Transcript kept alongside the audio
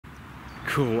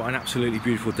Cool, an absolutely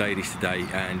beautiful day this today,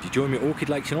 and you join me at Orchid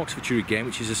Lakes in Oxfordshire again,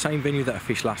 which is the same venue that I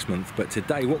fished last month. But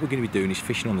today what we're going to be doing is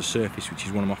fishing on the surface, which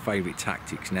is one of my favourite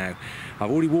tactics. Now, I've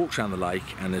already walked around the lake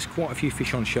and there's quite a few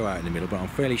fish on show out in the middle, but I'm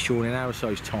fairly sure in an hour or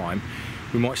so's time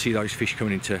we might see those fish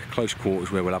coming into close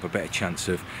quarters where we'll have a better chance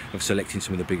of selecting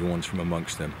some of the bigger ones from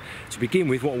amongst them. To begin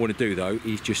with, what I want to do though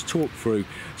is just talk through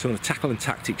some of the tackle and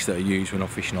tactics that are used when I'm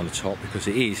fishing on the top, because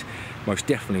it is most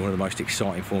definitely one of the most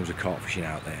exciting forms of carp fishing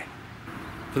out there.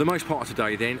 For the most part of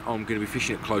today then, I'm going to be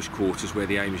fishing at close quarters, where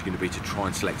the aim is going to be to try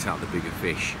and select out the bigger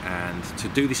fish. And to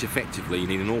do this effectively, you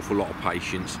need an awful lot of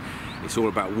patience. It's all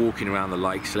about walking around the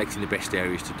lake, selecting the best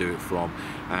areas to do it from,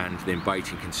 and then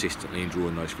baiting consistently and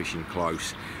drawing those fish in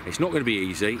close. It's not going to be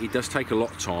easy. It does take a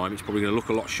lot of time. It's probably going to look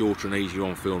a lot shorter and easier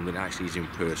on film than it actually is in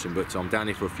person, but I'm down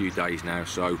here for a few days now,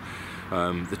 so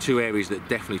the two areas that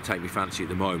definitely take me fancy at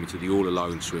the moment are the all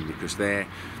alone swim, because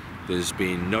there's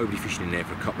been nobody fishing in there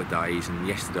for a couple of days, and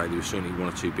yesterday there was certainly one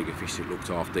or two bigger fish that looked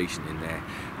half decent in there.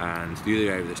 And the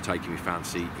other area that's taking me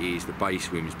fancy is the bay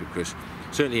swims, because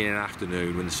certainly in an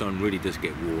afternoon when the sun really does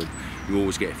get warm, you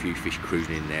always get a few fish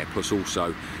cruising in there. Plus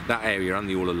also that area and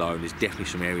the all alone, there's definitely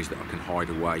some areas that I can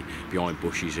hide away behind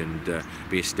bushes and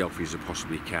be as stealthy as I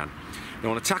possibly can. Now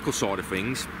on the tackle side of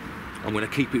things, I'm going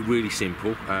to keep it really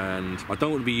simple, and I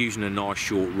don't want to be using a nice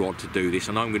short rod to do this.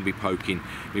 I know I'm going to be poking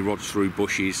my rods through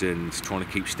bushes and trying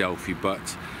to keep stealthy, but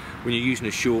when you're using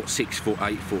a short 6 foot,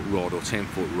 8 foot rod or 10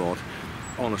 foot rod,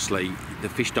 honestly the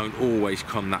fish don't always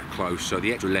come that close, so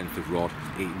the extra length of rod,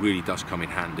 it really does come in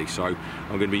handy. So I'm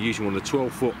going to be using one of the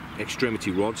 12 foot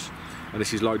extremity rods, and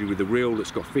this is loaded with a reel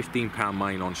that's got 15-pound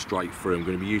main on straight through. I'm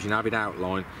going to be using Avid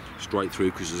Outline straight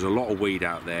through because there's a lot of weed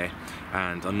out there,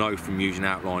 and I know from using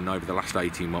Outline over the last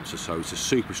 18 months or so, it's a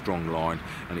super strong line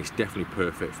and it's definitely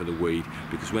perfect for the weed,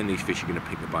 because when these fish are going to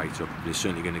pick the bait up, they're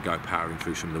certainly going to go powering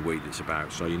through some of the weed that's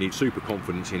about. So you need super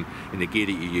confidence in the gear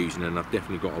that you're using, and I've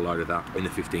definitely got a load of that in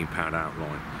the 15-pound Outline.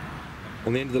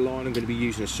 On the end of the line I'm going to be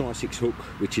using a size 6 hook,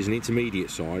 which is an intermediate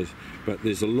size, but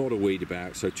there's a lot of weed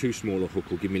about, so too small a hook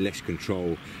will give me less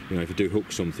control, you know, if I do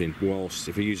hook something, whilst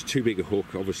if I use too big a hook,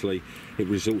 obviously it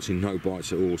results in no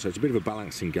bites at all. So it's a bit of a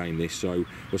balancing game this, so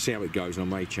we'll see how it goes, and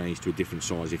I may change to a different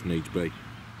size if needs be.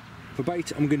 For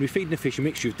bait, I'm going to be feeding the fish a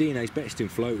mixture of DNA's best in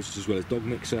floats as well as dog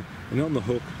mixer, and on the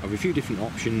hook I have a few different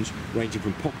options ranging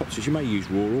from pop-ups, which you may use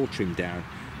raw or trimmed down,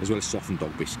 as well as softened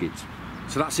dog biscuits.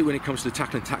 So that's it when it comes to the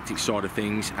tackle and tactics side of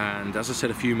things, and as I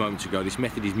said a few moments ago, this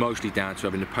method is mostly down to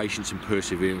having the patience and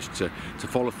perseverance to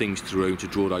follow things through and to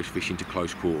draw those fish into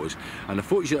close quarters. And the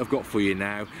footage that I've got for you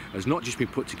now has not just been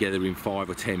put together in 5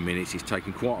 or 10 minutes, it's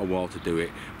taken quite a while to do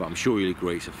it, but I'm sure you'll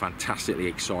agree it's a fantastically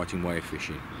exciting way of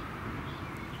fishing.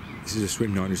 This is a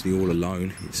swim known as the All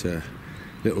Alone. It's a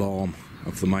little arm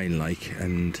of the main lake,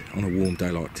 and on a warm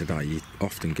day like today you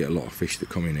often get a lot of fish that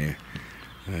come in here,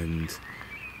 and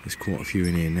there's quite a few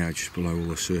in here now just below all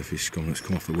the surface scum that's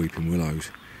come off the weeping willows.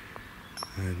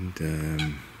 And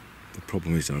the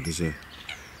problem is though, there's a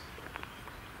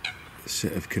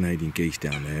set of Canadian geese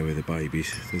down there with the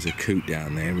babies. There's a coot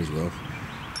down there as well.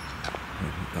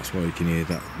 And that's why you can hear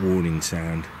that warning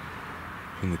sound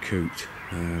from the coot.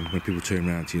 When people turn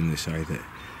around to you and they say that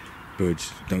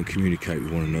birds don't communicate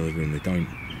with one another and they don't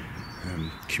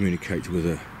communicate with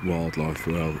other wildlife,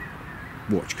 well,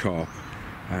 watch carp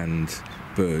and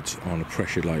birds on a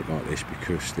pressured lake like this,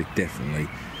 because they definitely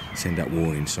send out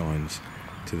warning signs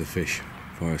to the fish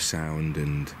via sound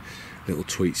and little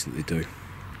tweets that they do.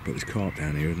 But there's carp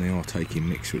down here and they are taking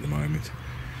mixer at the moment.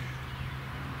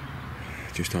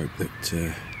 Just hope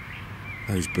that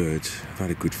those birds have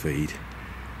had a good feed,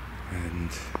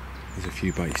 and there's a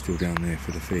few baits still down there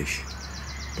for the fish,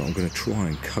 but I'm going to try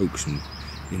and coax them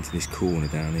into this corner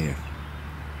down here,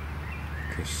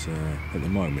 because at the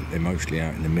moment they're mostly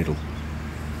out in the middle,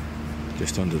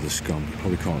 just under the scum. You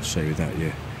probably can't see without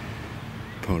your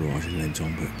polarising lens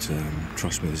on, but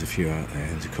trust me, there's a few out there.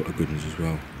 There's a couple of good ones as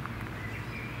well.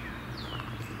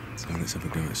 So let's have a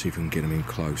go and see if we can get them in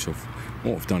close.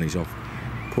 What I've done is I've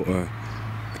put a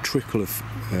trickle of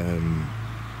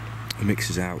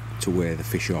mixers out to where the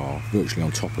fish are, virtually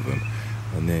on top of them,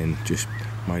 and then just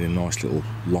made a nice little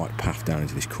light path down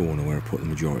into this corner where I put the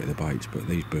majority of the baits. But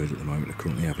these birds at the moment are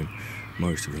currently having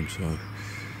most of them, so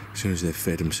as soon as they've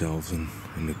fed themselves and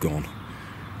they're gone,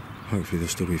 hopefully there'll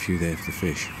still be a few there for the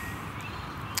fish.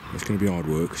 It's going to be hard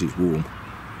work because it's warm,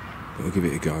 but I'll give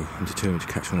it a go. I'm determined to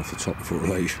catch one off the top before I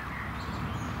leave.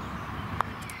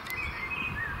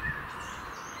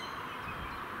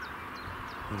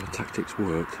 Well, the tactics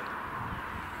worked.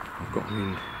 I've got them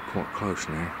in quite close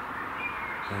now,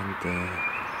 and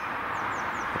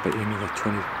I bet you another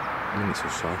 20 minutes or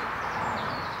so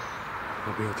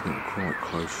I'll be able to get them quite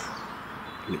close,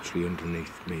 literally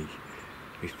underneath my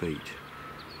feet,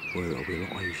 where it'll be a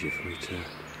lot easier for me to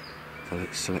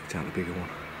select out the bigger one.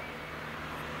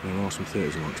 And there are some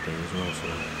 30s amongst them as well, so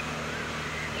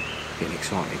getting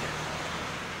excited.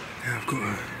 Now I've got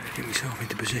to get myself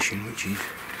into position, which is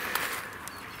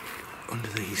under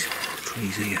these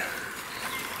trees here.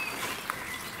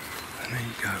 And there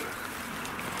you go.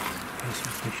 There's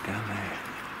some fish down there.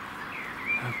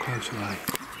 How close are they?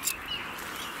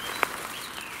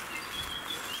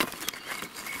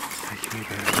 It's taken me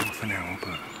about half an hour,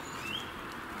 but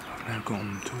I've now got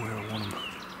them to where I want them.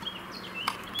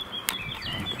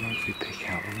 I can hopefully pick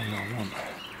out the one I want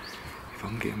if I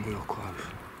can get them real close.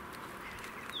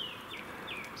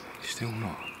 It's still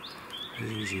not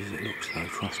as easy as it looks though,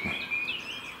 trust me.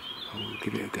 I will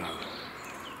give it a go.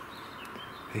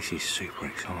 This is super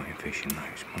exciting fishing though,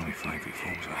 it's one of my favourite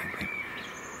forms of angling.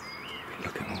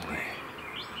 Look at all there.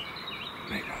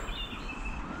 Mega.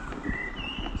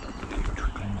 Keep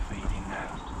trickling the feed in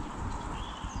now.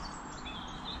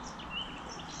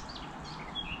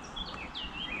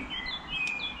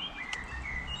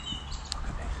 Look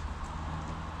at this.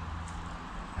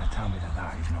 Now tell me that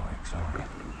that is not exciting.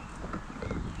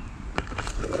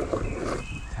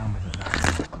 Tell me that that is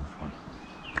not good fun.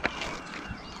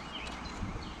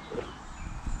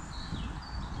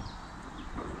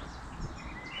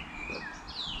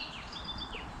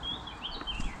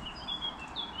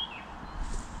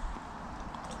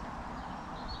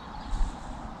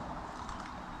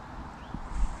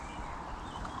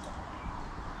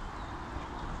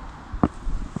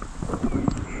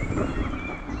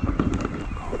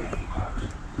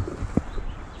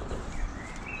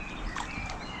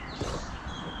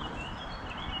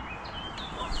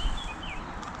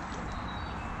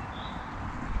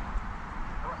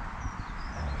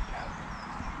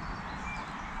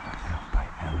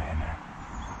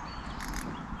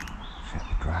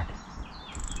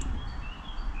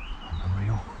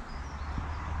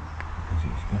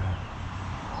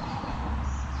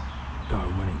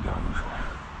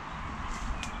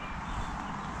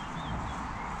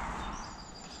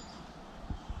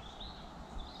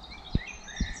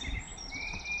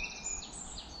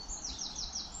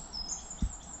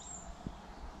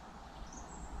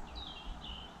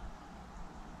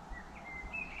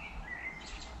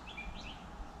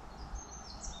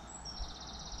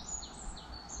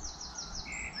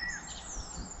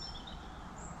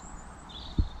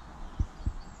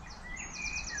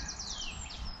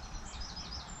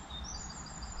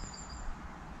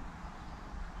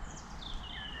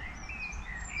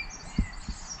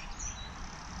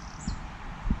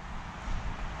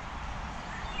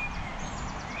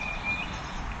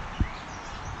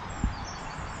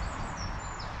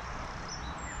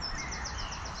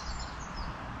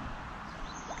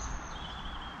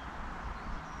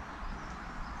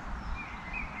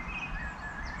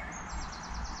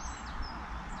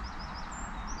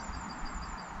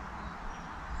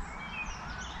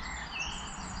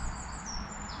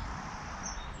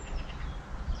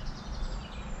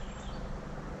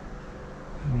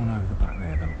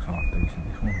 Decent,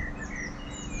 this one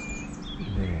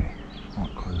there,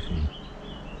 quite close in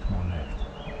to my left,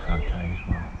 looks okay as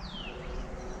well.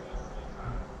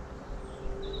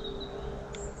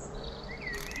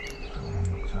 That one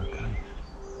looks okay.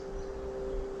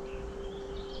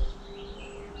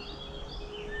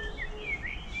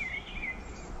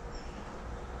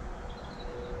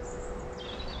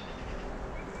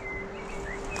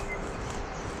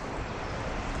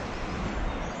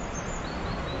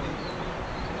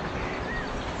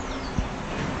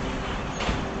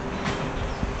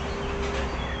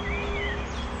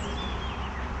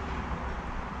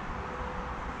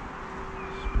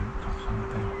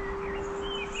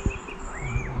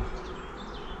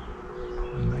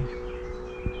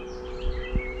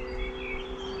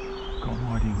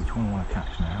 Which one I want to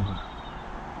catch now, but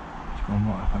it's gone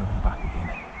right up over the back again.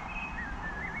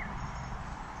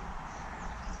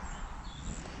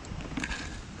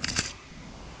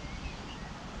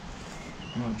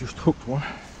 Well, I've just hooked one,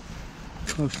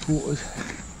 close quarters.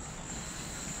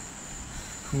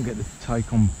 Couldn't get the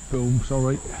take on film,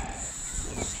 sorry.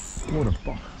 What a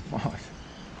bite.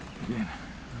 Again,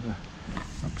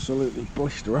 absolutely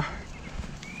blisterer.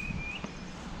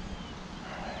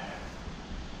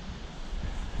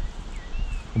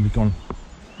 I'll be gone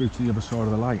through to the other side of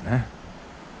the lake now,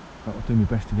 but I'll do my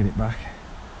best to get it back.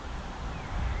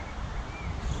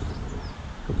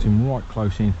 Got him right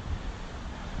close in.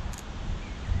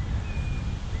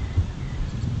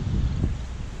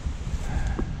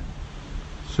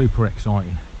 Super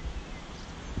exciting.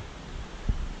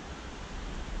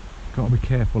 Got to be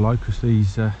careful though, because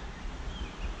these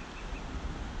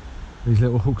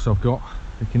little hooks I've got,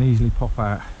 they can easily pop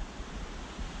out.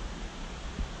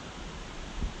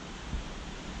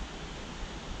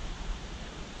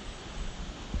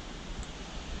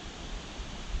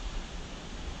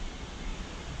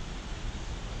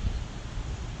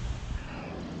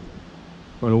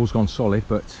 Well, all's gone solid,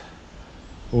 but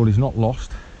all is not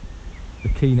lost. The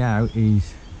key now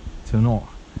is to not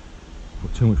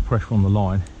put too much pressure on the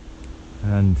line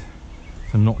and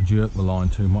to not jerk the line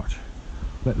too much.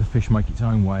 Let the fish make its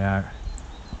own way out.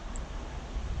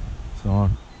 So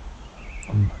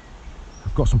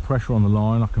I've got some pressure on the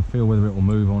line. I can feel whether it will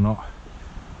move or not,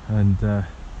 and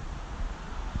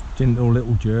gentle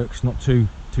little jerks, not too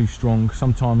strong.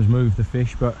 Sometimes move the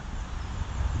fish, but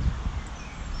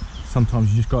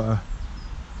sometimes you just got to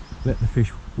let the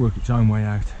fish work its own way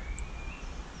out.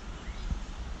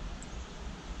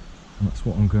 And that's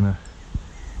what I'm gonna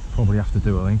probably have to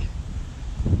do, I think.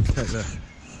 Take the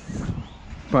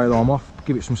bail arm off,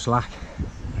 give it some slack,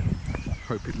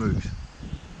 hope it moves.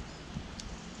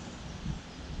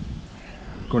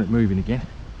 Got it moving again.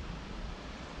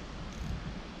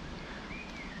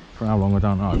 For how long I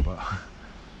don't know, but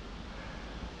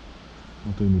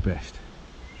I'll do my best.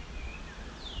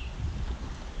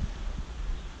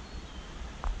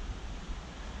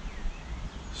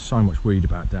 So much weed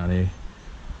about down here.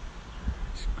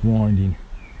 It's grinding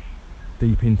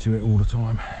deep into it all the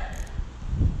time.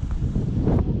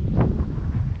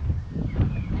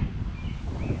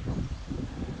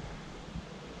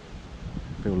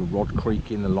 Feel the rod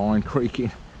creaking, the line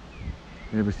creaking,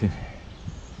 everything.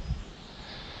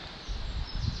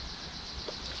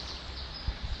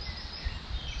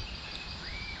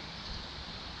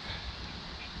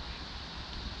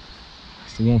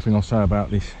 It's the one thing I'll say about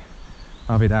this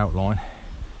Avid outline,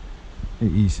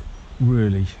 it is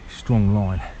really strong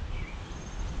line.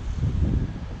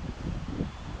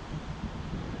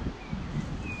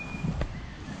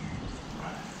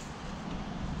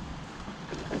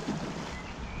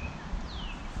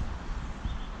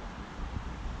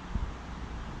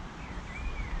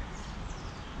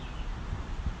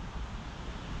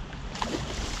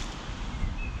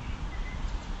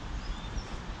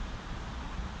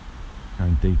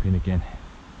 Going deep in again,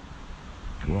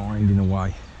 grinding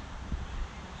away.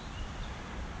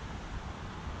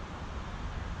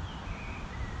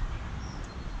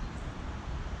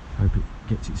 Hope it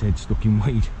gets its head stuck in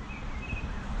weed.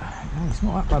 Yeah, it's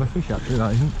not that bad a fish actually,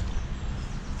 that isn't.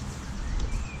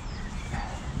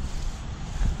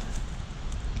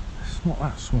 It's not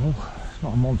that small, it's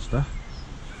not a monster,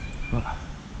 but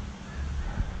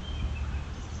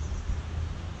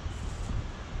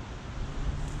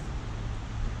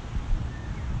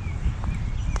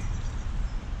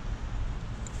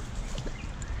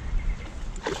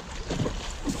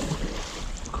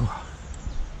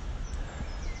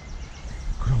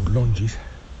lunges.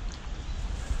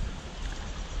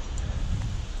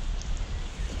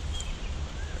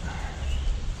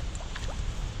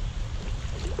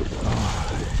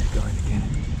 Oh, it's going again.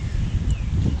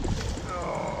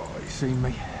 Oh, he's seen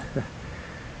me.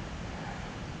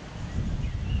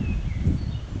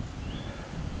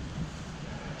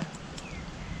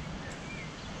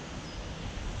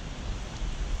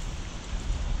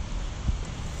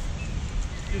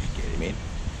 Just get him in.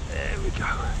 There we go.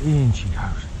 In she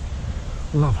goes.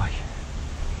 Lovely.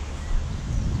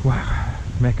 Wow,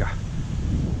 mega.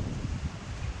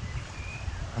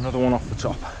 Another one off the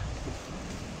top.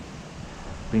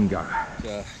 Bingo.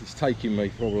 It's taken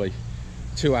me probably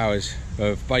 2 hours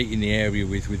of baiting the area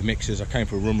with mixers. I came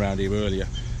for a run round here earlier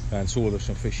and saw there was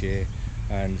some fish here,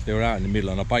 and they were out in the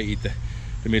middle, and I baited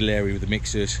the middle area with the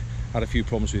mixers. Had a few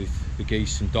problems with the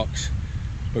geese and ducks,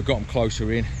 but got them closer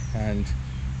in and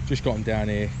just got them down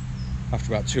here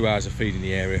after about 2 hours of feeding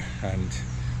the area. And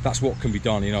that's what can be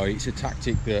done, you know. It's a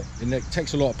tactic that, and it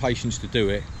takes a lot of patience to do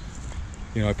it,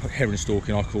 you know. Heron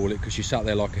stalking, I call it, because you sat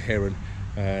there like a heron,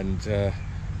 and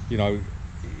you know,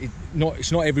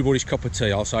 it's not everybody's cup of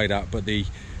tea, I'll say that, but the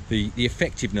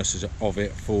effectiveness of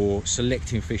it for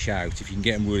selecting fish out, if you can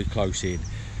get them really close in,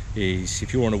 is,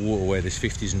 if you're on a water where there's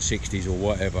 50s and 60s or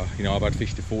whatever, you know, I've had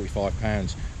fish to 45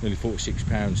 pounds, nearly 46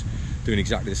 pounds, doing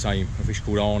exactly the same. A fish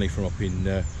called Arnie from up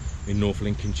in North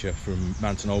Lincolnshire, from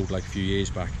Manton Old Lake a few years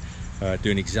back,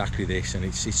 doing exactly this, and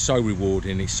it's so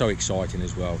rewarding, it's so exciting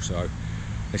as well. So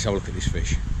let's have a look at this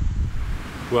fish.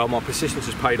 Well, my persistence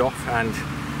has paid off, and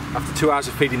after 2 hours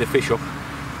of feeding the fish up,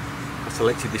 I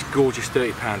selected this gorgeous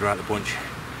 30 pounder out of the bunch.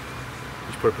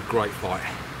 He's put up a great fight.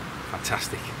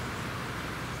 Fantastic.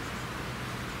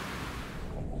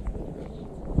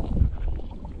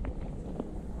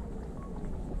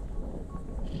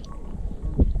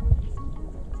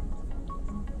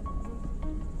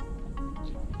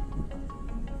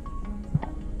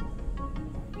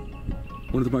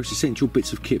 One of the most essential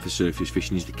bits of kit for surface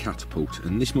fishing is the catapult,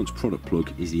 and this month's product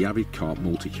plug is the Avid Carp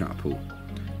multi-catapult.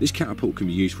 This catapult can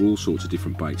be used for all sorts of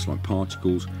different baits like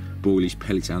particles, boilies,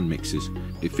 pellets and mixers.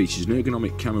 It features an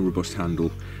ergonomic camo robust handle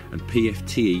and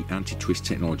PFTE anti-twist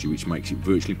technology, which makes it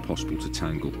virtually impossible to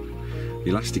tangle. The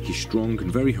elastic is strong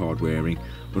and very hard wearing,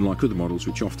 unlike other models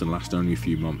which often last only a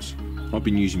few months. I've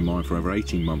been using mine for over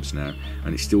 18 months now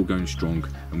and it's still going strong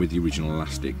and with the original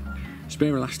elastic.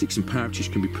 Spare elastics and pouches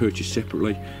can be purchased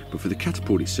separately, but for the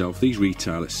catapult itself these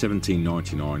retail at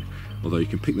 $17.99, although you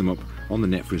can pick them up on the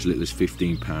net for as little as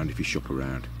 £15 if you shop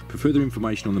around. For further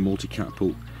information on the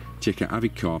multi-catapult, check out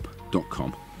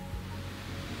avidcarp.com.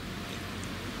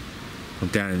 I'm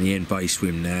down in the end bay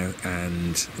swim now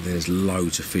and there's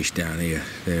loads of fish down here.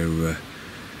 I mean,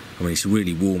 it's a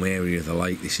really warm area of the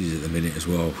lake this is at the minute as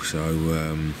well,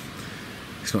 so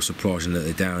it's not surprising that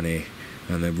they're down here.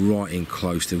 And they're right in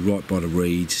close, they're right by the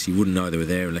reeds. You wouldn't know they were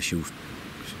there unless you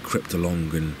crept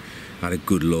along and had a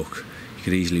good look. You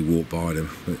could easily walk by them,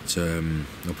 but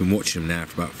I've been watching them now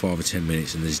for about 5 or 10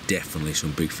 minutes and there's definitely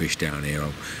some big fish down here.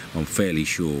 I'm fairly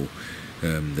sure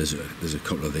there's a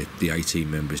couple of the A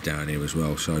team members down here as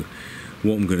well. So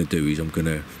what I'm going to do is I'm going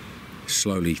to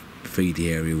slowly feed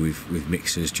the area with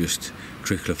mixers, just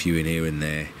trickle a few in here and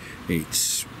there.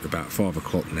 It's about 5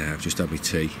 o'clock now, I've just had my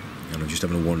tea and I'm just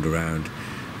having a wander around,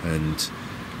 and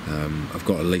I've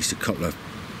got at least a couple of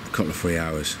 3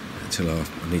 hours until I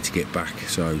need to get back,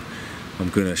 so I'm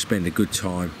going to spend a good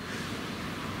time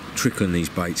trickling these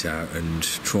baits out and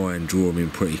try and draw them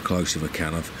in pretty close if I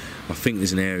can. I think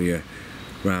there's an area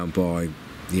round by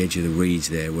the edge of the reeds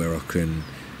there where I can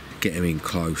get them in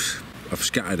close. I've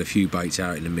scattered a few baits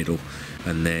out in the middle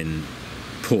and then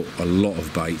put a lot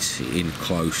of baits in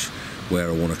close where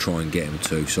I want to try and get them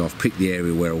to. So I've picked the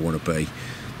area where I want to be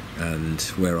and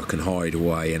where I can hide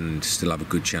away and still have a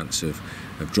good chance of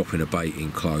dropping a bait in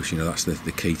close. You know, that's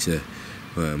the key to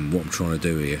what I'm trying to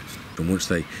do here. And once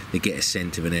they get a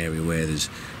scent of an area where there's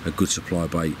a good supply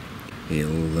of bait,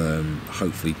 it'll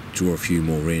hopefully draw a few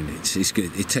more in. It's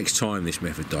good. It takes time, this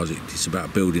method does. It's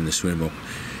about building the swim up.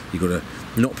 You've got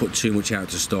to not put too much out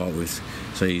to start with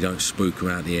so you don't spook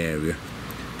around the area,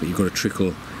 but you've got to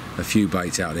trickle a few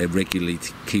baits out there regularly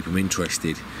to keep them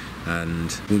interested.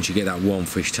 And once you get that one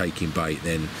fish taking bait,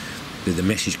 then the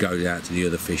message goes out to the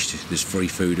other fish, there's free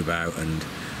food about, and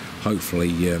hopefully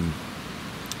you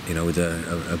know, with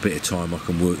a bit of time I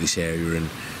can work this area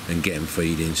and get them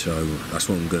feeding. So that's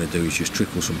what I'm going to do, is just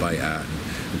trickle some bait out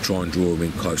and try and draw them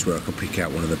in close where I can pick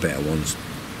out one of the better ones.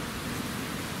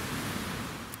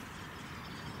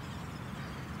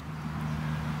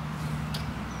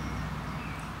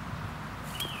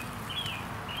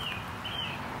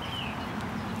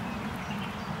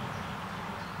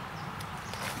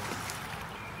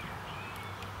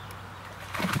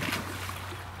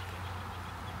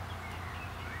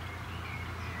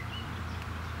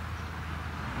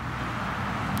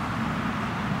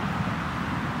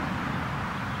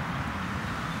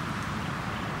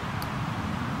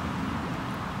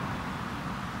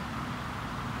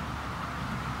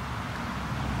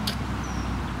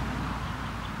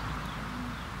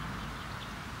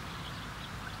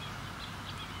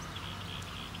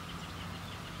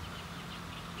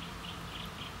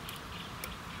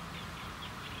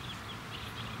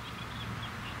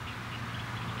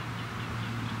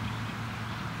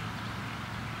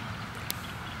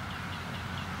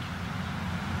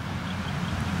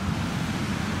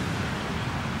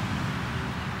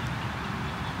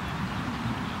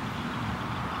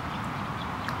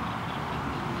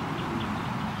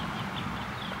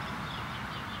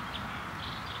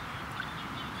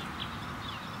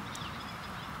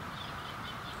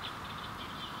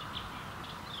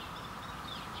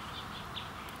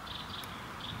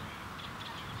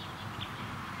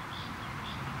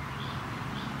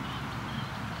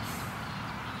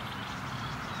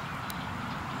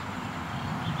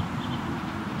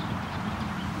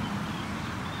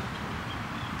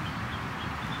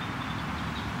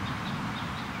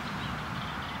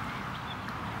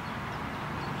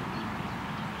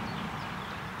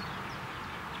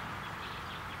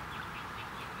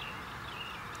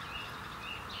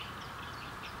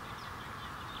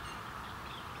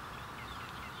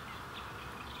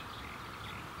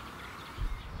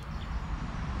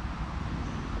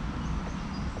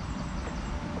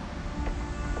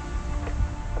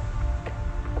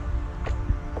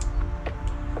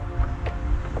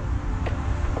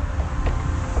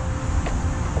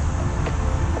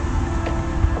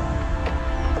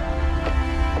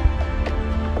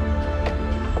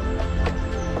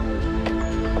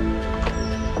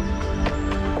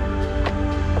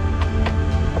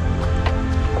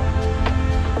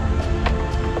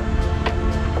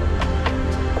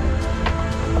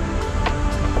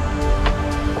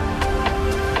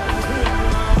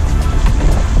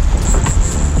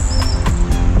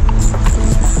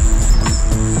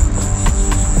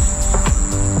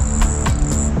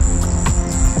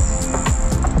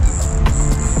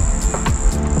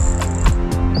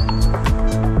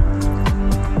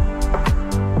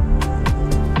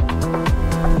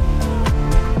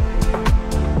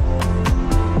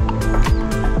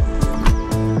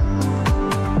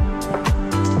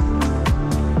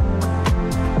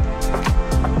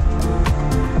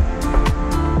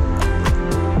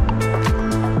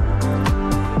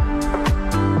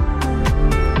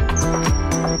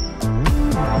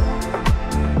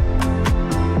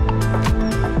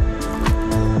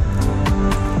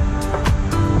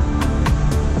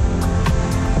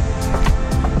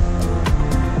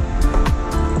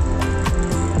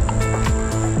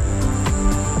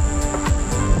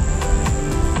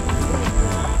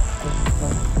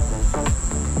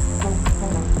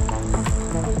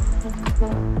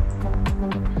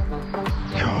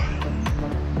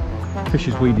 fish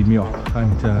has weeded me off,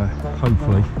 and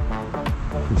hopefully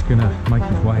it's going to make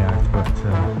his way out, but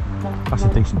that's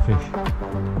a decent fish.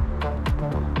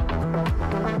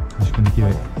 I'm just going to give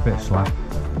it a bit of slack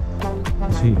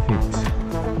and see if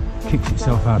it kicks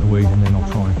itself out of the weed, and then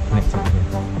I'll try and connect it again.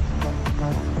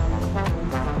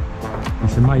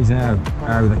 It's amazing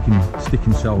how they can stick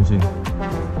themselves in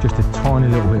just a tiny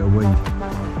little bit of weed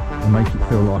and make it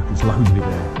feel like it's loads of it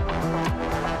there.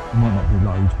 It might not be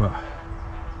loads, but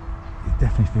it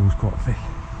definitely feels quite thick.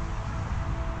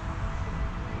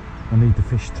 I need the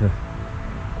fish to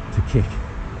kick,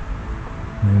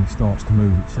 and then it starts to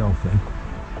move itself then.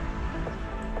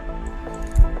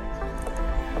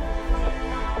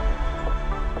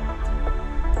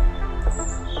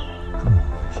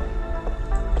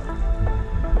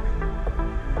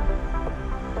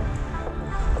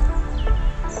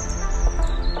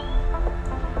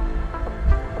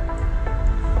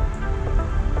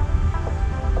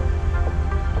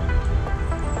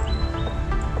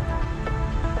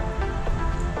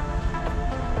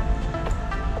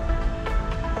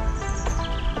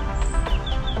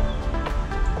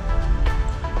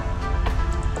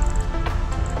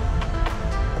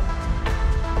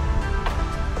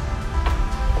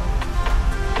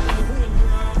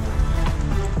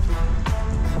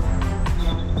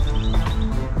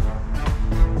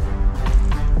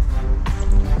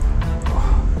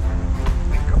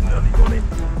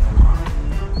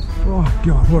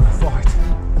 God, what a fight.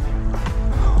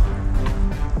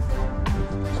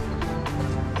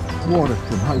 What a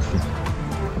commotion.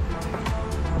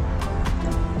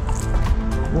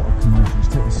 What a commotion. Let's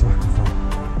take the slack off.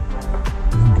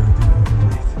 Doesn't go deep into the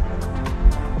net.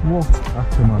 What a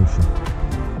commotion.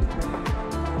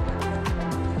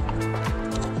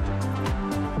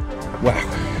 Wow,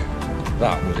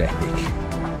 that was epic.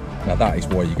 Now that is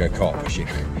why you go carp fishing,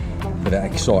 for that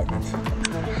excitement.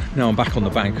 Now I'm back on the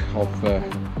bank.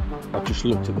 I've just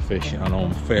looked at the fish and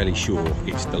I'm fairly sure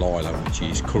it's Delilah, which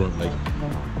is currently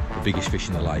the biggest fish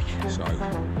in the lake, so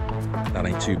that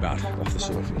ain't too bad off the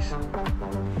surface.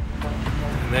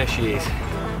 And there she is,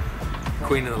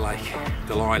 Queen of the Lake,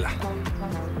 Delilah,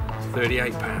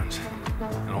 38 pounds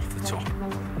and off the top.